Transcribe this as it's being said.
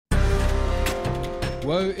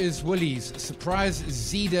Woe is Woolies, surprise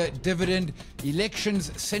Zeda dividend,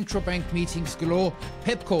 elections, central bank meetings galore,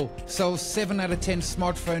 Pepkor sells 7 out of 10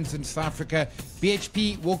 smartphones in South Africa,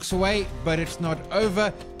 BHP walks away, but it's not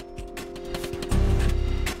over.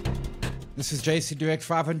 This is JC Direct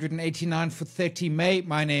 589 for 30 May.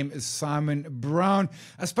 My name is Simon Brown.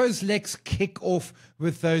 I suppose let's kick off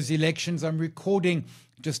with those elections. I'm recording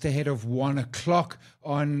just ahead of 1 o'clock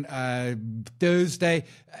on Thursday,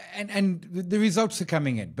 and the results are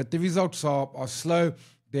coming in, but the results are slow.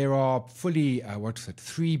 There are fully,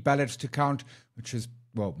 3 ballots to count, which is,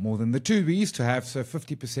 well, more than the 2 we used to have, so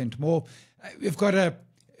 50% more. We've got a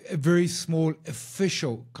very small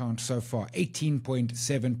official count so far,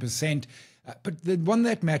 18.7%. But the one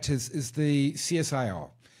that matters is the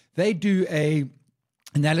CSIR. They do a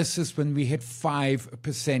analysis when we hit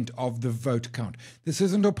 5% of the vote count. This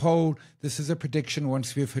isn't a poll. This is a prediction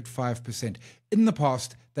once we've hit 5%. In the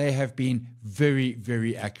past, they have been very,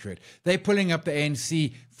 very accurate. They're pulling up the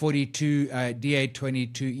ANC 42, DA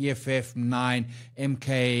 22, EFF 9,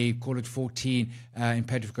 MK, call it 14, in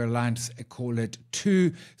Pepkor Alliance, call it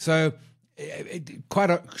 2. So quite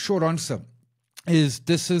a short answer is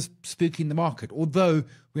this is spooking the market, although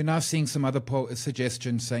we're now seeing some other poll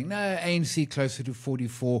suggestions saying, no, ANC closer to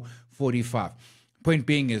 44, 45. Point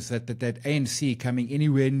being is that ANC coming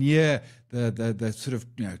anywhere near the sort of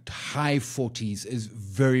high 40s is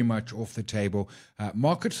very much off the table.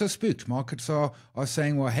 Markets are spooked. Markets are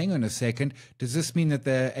saying, well, hang on a second. Does this mean that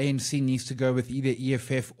the ANC needs to go with either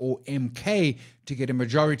EFF or MK to get a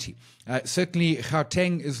majority? Certainly,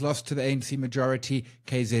 Gauteng is lost to the ANC majority.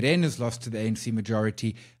 KZN is lost to the ANC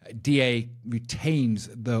majority. DA retains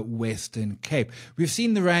the Western Cape. We've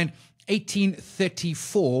seen the Rand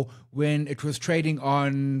 1834 when it was trading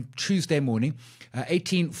on Tuesday morning,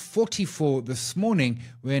 1844 this morning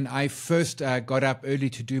when I first got up early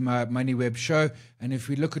to do my MoneyWeb show. And if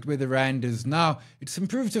we look at where the Rand is now, it's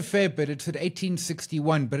improved a fair bit. It's at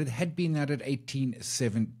 1861, but it had been out at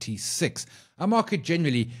 1876. Our market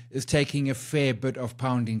generally is taking a fair bit of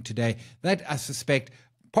pounding today. That, I suspect,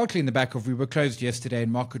 partly in the back of we were closed yesterday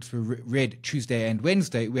and markets were red Tuesday and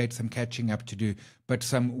Wednesday. We had some catching up to do, but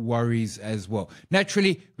some worries as well.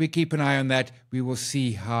 Naturally, we keep an eye on that. We will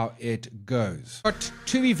see how it goes. Got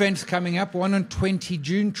 2 events coming up. One on 20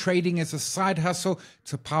 June, trading as a side hustle.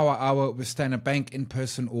 It's a power hour with Standard Bank in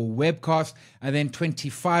person or webcast. And then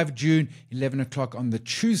 25 June, 11 o'clock on the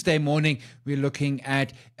Tuesday morning, we're looking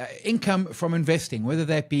at income from investing, whether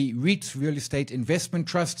that be REITs, real estate investment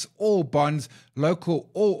trusts, or bonds, local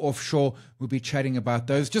or offshore. We'll be chatting about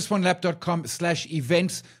those.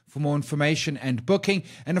 JustOneLap.com/events for more information and booking.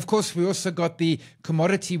 And of course, we also got the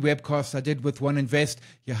commodity webcast I did with One Invest,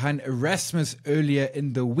 Johan Erasmus, earlier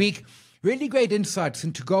in the week. Really great insights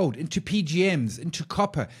into gold, into PGMs, into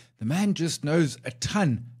copper. The man just knows a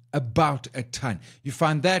ton about a ton. You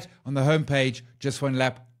find that on the homepage,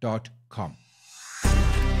 JustOneLap.com.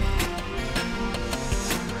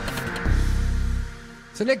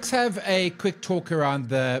 So let's have a quick talk around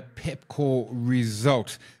the Pepkor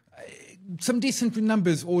Results. Some decent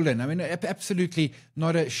numbers all in. I mean, absolutely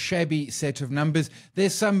not a shabby set of numbers.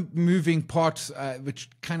 There's some moving parts which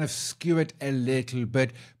kind of skew it a little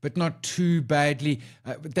bit, but not too badly.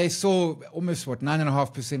 They saw almost,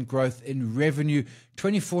 9.5% growth in revenue,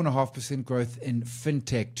 24.5% growth in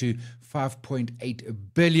fintech to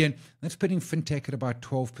 5.8 billion. That's putting fintech at about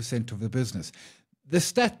 12% of the business. The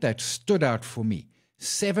stat that stood out for me,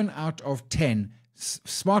 7 out of 10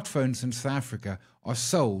 smartphones in South Africa are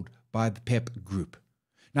sold by the Pep Group.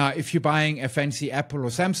 Now, if you're buying a fancy Apple or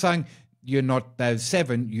Samsung, you're not those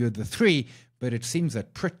 7, you're the 3, but it seems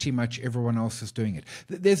that pretty much everyone else is doing it.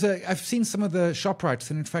 I've seen some of the ShopRites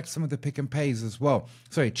and in fact some of the Pick and Pays as well.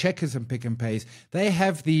 Sorry, Checkers and Pick and Pays. They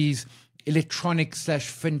have these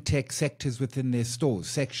electronic/fintech sectors within their stores,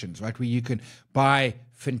 sections, right, where you can buy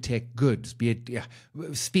fintech goods, be it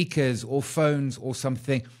speakers or phones or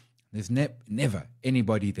something. There's never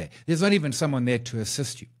anybody there. There's not even someone there to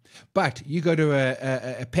assist you. But you go to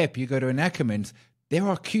a Pep, you go to an Ackermans, there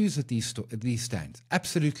are queues at these stands.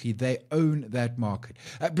 Absolutely, they own that market.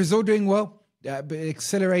 Brazil doing well,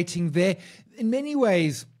 accelerating there. In many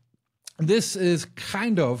ways, this is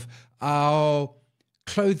kind of our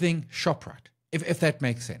clothing ShopRite, if that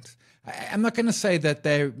makes sense. I'm not going to say that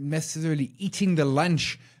they're necessarily eating the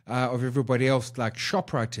lunch of everybody else like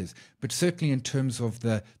ShopRite is, but certainly in terms of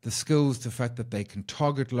the skills, the fact that they can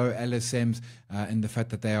target low LSMs, and the fact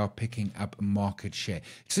that they are picking up market share.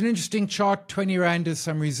 It's an interesting chart. 20 Rand is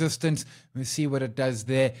some resistance. We'll see what it does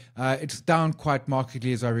there. It's down quite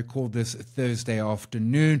markedly as I recall this Thursday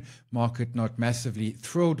afternoon. Market not massively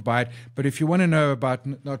thrilled by it, but if you want to know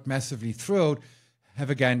about not massively thrilled, have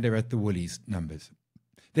a gander at the Woolies numbers.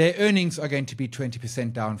 Their earnings are going to be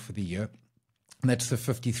 20% down for the year. And that's the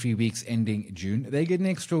 53 weeks ending June. They get an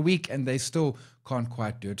extra week and they still can't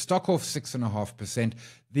quite do it. Stock off 6.5%.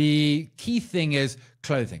 The key thing is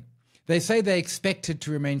clothing. They say they expect it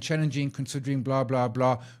to remain challenging considering blah, blah,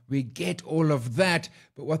 blah. We get all of that.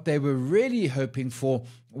 But what they were really hoping for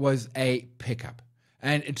was a pickup.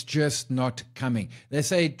 And it's just not coming. They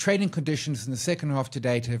say trading conditions in the second half to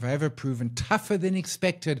date have ever proven tougher than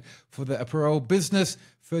expected for the apparel business,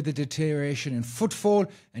 further deterioration in footfall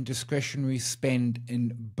and discretionary spend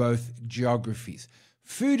in both geographies.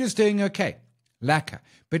 Food is doing okay. Lacquer.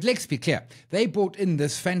 But let's be clear, they brought in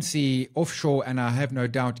this fancy offshore and I have no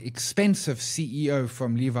doubt expensive CEO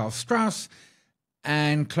from Levi Strauss,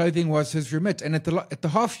 and clothing was his remit. And at the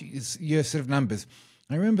half year sort of numbers,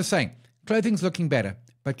 I remember saying, clothing's looking better,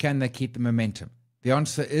 but can they keep the momentum? The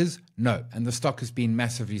answer is no, and the stock has been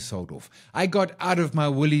massively sold off. I got out of my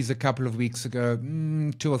Woolies a couple of weeks ago,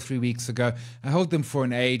 2 or 3 weeks ago. I held them for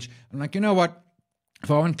an age. I'm like, you know what? If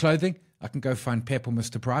I want clothing, I can go find Pep or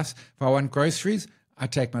Mr. Price. If I want groceries, I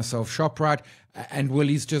take myself ShopRite, and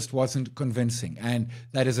Woolies just wasn't convincing. And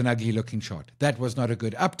that is an ugly looking chart. That was not a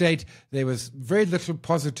good update. There was very little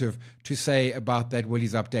positive to say about that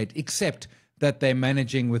Woolies update, except that they're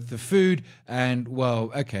managing with the food. And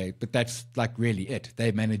well, okay, but that's like really it.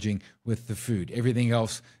 They're managing with the food. Everything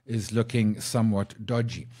else is looking somewhat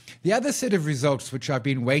dodgy. The other set of results, which I've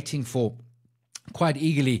been waiting for quite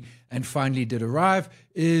eagerly and finally did arrive,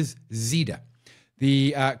 is Zeda,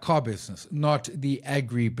 the car business, not the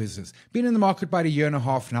agri business. Been in the market about a year and a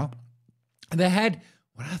half now. They had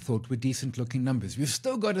what I thought were decent looking numbers. We've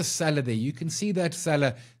still got a seller there. You can see that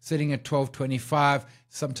seller sitting at 12.25,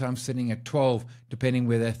 sometimes sitting at 12, depending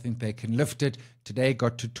where they think they can lift it. Today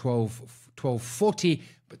got to 12.40,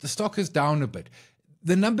 but the stock is down a bit.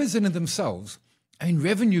 The numbers in themselves, I mean,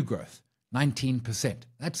 revenue growth, 19%.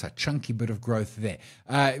 That's a chunky bit of growth there.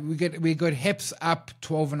 We got HEPs up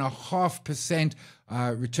 12.5%,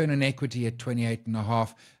 return on equity at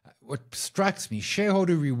 28.5%. What strikes me,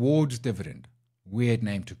 shareholder rewards dividend, weird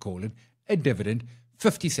name to call it, a dividend,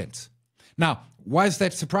 50 cents. Now, why is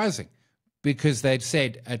that surprising? Because they'd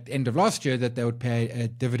said at the end of last year that they would pay a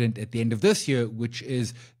dividend at the end of this year, which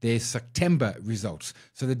is their September results.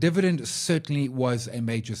 So the dividend certainly was a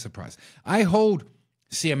major surprise. I hold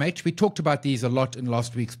CMH. We talked about these a lot in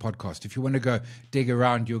last week's podcast. If you want to go dig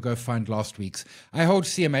around, you'll go find last week's. I hold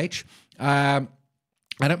CMH.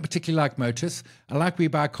 I don't particularly like motors. I like we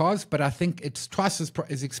buy cars, but I think it's twice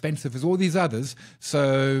as expensive as all these others.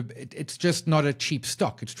 So it's just not a cheap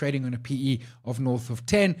stock. It's trading on a PE of north of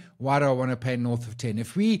 10. Why do I want to pay north of 10?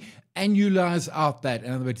 If we annualize out that,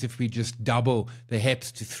 in other words, if we just double the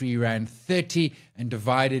HEPs to R3.30 and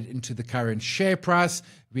divide it into the current share price,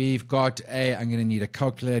 we've got I'm going to need a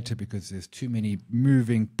calculator because there's too many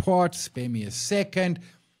moving parts. Spare me a second.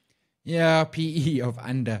 Yeah, PE of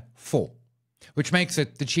under 4. Which makes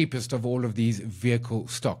it the cheapest of all of these vehicle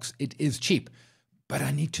stocks. It is cheap, but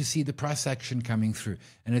I need to see the price action coming through.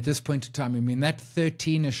 And at this point in time, I mean, that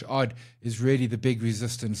 13-ish odd is really the big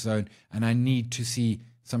resistance zone, and I need to see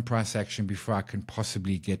some price action before I can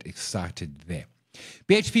possibly get excited there.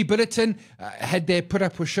 BHP Bulletin had their put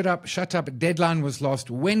up or shut up deadline was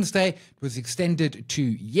last Wednesday. It was extended to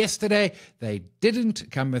yesterday. They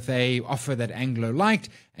didn't come with a offer that Anglo liked.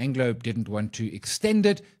 Anglo didn't want to extend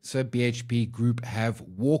it, so BHP Group have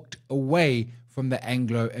walked away from the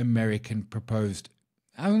Anglo-American proposed,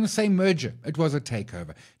 I'm going to say merger. It was a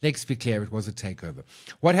takeover. Let's be clear, it was a takeover.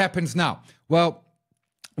 What happens now? Well,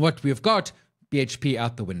 what we've got, BHP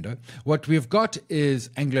out the window. What we've got is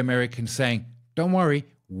Anglo-American saying, don't worry,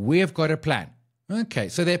 we've got a plan. Okay,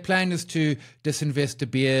 so their plan is to disinvest De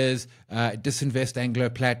Beers, disinvest Anglo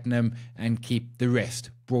Platinum, and keep the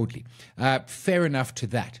rest broadly. Fair enough to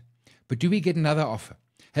that. But do we get another offer?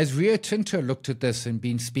 Has Rio Tinto looked at this and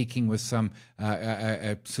been speaking with some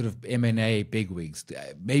sort of M&A bigwigs?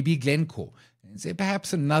 Maybe Glencore? Is there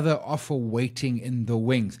perhaps another offer waiting in the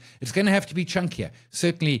wings? It's going to have to be chunkier.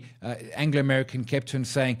 Certainly, Anglo-American kept on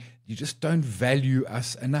saying, you just don't value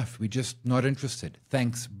us enough. We're just not interested.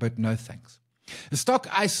 Thanks, but no thanks. The stock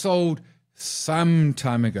I sold some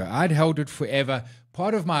time ago. I'd held it forever.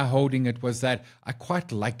 Part of my holding it was that I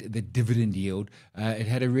quite liked the dividend yield. It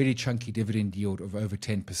had a really chunky dividend yield of over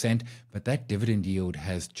 10%, but that dividend yield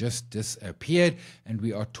has just disappeared, and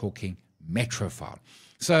we are talking Metrofile.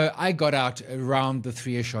 So I got out around the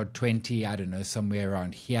 3-ish odd 20, I don't know, somewhere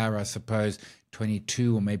around here, I suppose,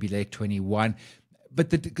 22 or maybe late 21. But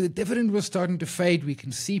the dividend was starting to fade. We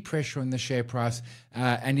can see pressure on the share price.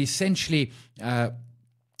 And essentially,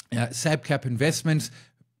 Sabcap Investments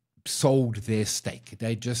sold their stake.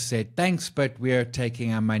 They just said, thanks, but we're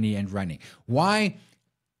taking our money and running. Why?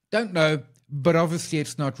 Don't know. But obviously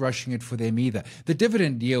it's not rushing it for them either. The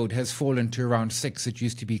dividend yield has fallen to around 6. It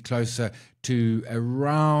used to be closer to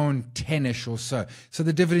around 10-ish or so. So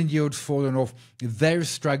the dividend yield's fallen off. They're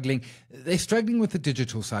struggling. They're struggling with the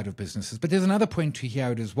digital side of businesses. But there's another point to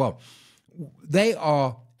hear it as well. They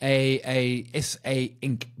are a SA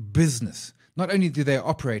Inc. business. Not only do they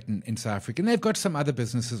operate in South Africa, and they've got some other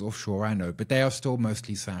businesses offshore, I know, but they are still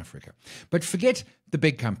mostly South Africa. But forget the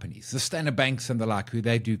big companies, the Standard Banks and the like, who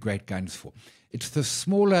they do great guns for. It's the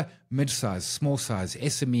smaller, mid-size, small-size,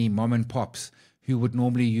 SME, mom and pops who would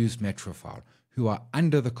normally use Metrofile, who are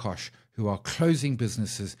under the cosh, who are closing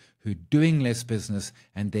businesses, who are doing less business,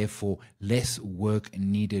 and therefore less work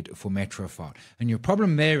needed for Metrofile. And your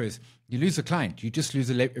problem there is you lose a client, you just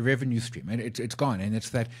lose a revenue stream, and it's gone. And it's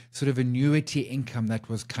that sort of annuity income that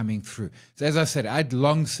was coming through. So as I said, I'd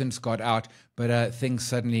long since got out, but things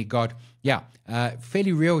suddenly got,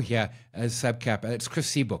 fairly real here as Subcap. It's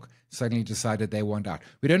Chris Seabook suddenly decided they want out.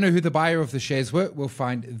 We don't know who the buyer of the shares were. We'll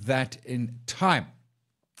find that in time.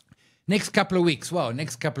 Next couple of weeks,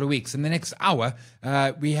 in the next hour,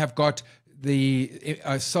 we have got the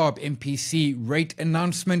SARB MPC rate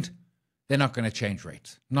announcement. They're not going to change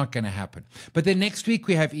rates. Not going to happen. But then next week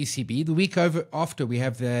we have ECB. The week after we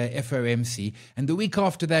have the FOMC. And the week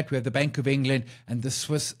after that we have the Bank of England and the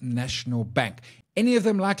Swiss National Bank. Any of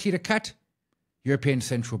them likely to cut? European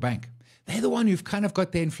Central Bank. They're the one who've kind of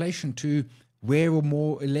got their inflation to where or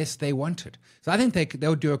more or less they want it. So I think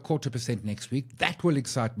they'll do 0.25% next week. That will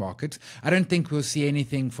excite markets. I don't think we'll see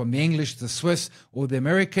anything from the English, the Swiss, or the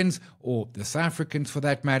Americans, or the South Africans for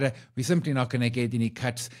that matter. We're simply not going to get any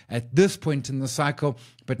cuts at this point in the cycle.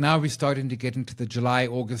 But now we're starting to get into the July,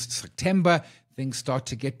 August, September. Things start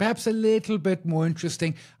to get perhaps a little bit more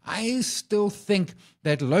interesting. I still think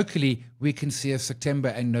that locally we can see a September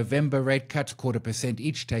and November rate cuts, 0.25%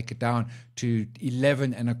 each, take it down to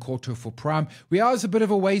 11.25 for prime. We are a bit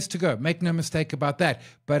of a ways to go. Make no mistake about that.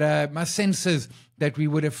 But my sense is that we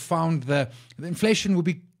would have found the inflation will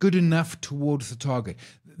be good enough towards the target.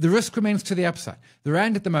 The risk remains to the upside. The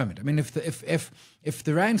rand at the moment, I mean, if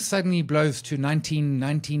the rand suddenly blows to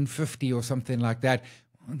 1950 or something like that,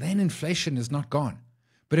 then inflation is not gone.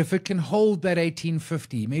 But if it can hold that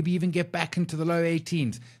 1850, maybe even get back into the low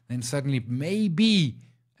 18s, then suddenly maybe,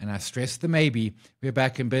 and I stress the maybe, we're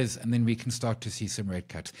back in biz, and then we can start to see some rate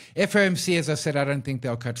cuts. FOMC, as I said, I don't think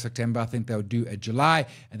they'll cut September. I think they'll do a July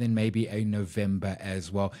and then maybe a November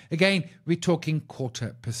as well. Again, we're talking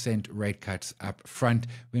 0.25% rate cuts up front.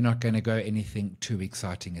 We're not going to go anything too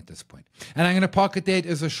exciting at this point. And I'm going to park it there. It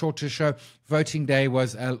is a shorter show. Voting day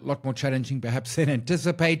was a lot more challenging perhaps than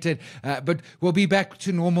anticipated, but we'll be back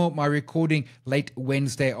to normal. My recording late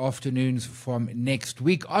Wednesday afternoons from next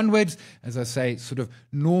week onwards. As I say, sort of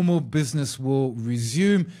normal business will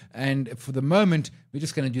resume, and for the moment we're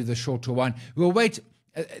just going to do the shorter one. We'll wait.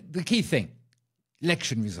 The key thing,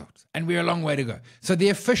 election results, and we're a long way to go. So the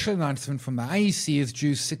official announcement from the IEC is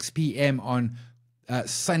due 6 p.m. on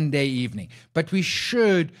Sunday evening, but we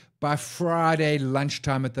should by Friday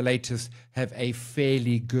lunchtime at the latest have a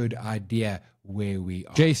fairly good idea where we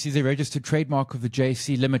are. JC is a registered trademark of the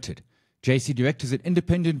JC Limited. JC Direct is an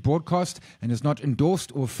independent broadcast and is not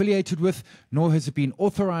endorsed or affiliated with, nor has it been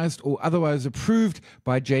authorized or otherwise approved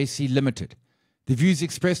by JC Limited. The views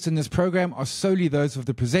expressed in this program are solely those of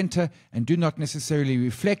the presenter and do not necessarily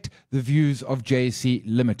reflect the views of JC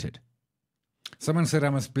Limited. Someone said I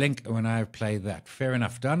must blink when I play that. Fair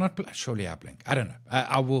enough. Do I not blink? Surely I blink. I don't know.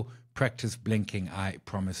 I will practice blinking, I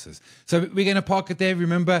promises. So we're going to park it there.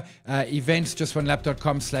 Remember, events,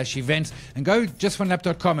 justonelap.com/events. And go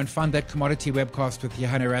justonelap.com and find that commodity webcast with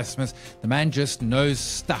Johan Erasmus. The man just knows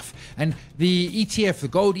stuff. And the ETF, the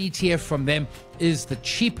gold ETF from them, is the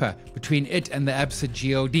cheaper between it and the Absa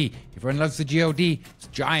GLD. Everyone loves the GLD. It's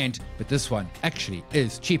giant, but this one actually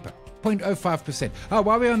is cheaper. 0.05%. Oh,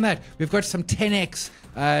 while we're on that, we've got some 10x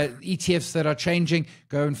ETFs that are changing.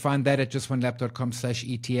 Go and find that at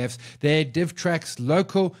justonelap.com/ETFs. Their DivTrax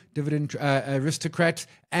local dividend aristocrats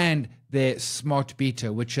and their smart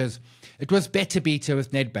beta, which is, it was better beta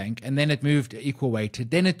with Nedbank, and then it moved equal weighted,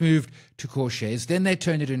 then it moved to core shares, then they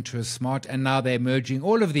turned it into a smart, and now they're merging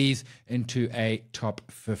all of these into a top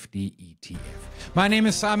 50 ETF. My name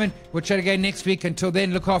is Simon. We'll chat again next week. Until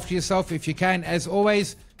then, look after yourself if you can. As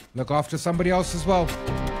always, look after somebody else as well.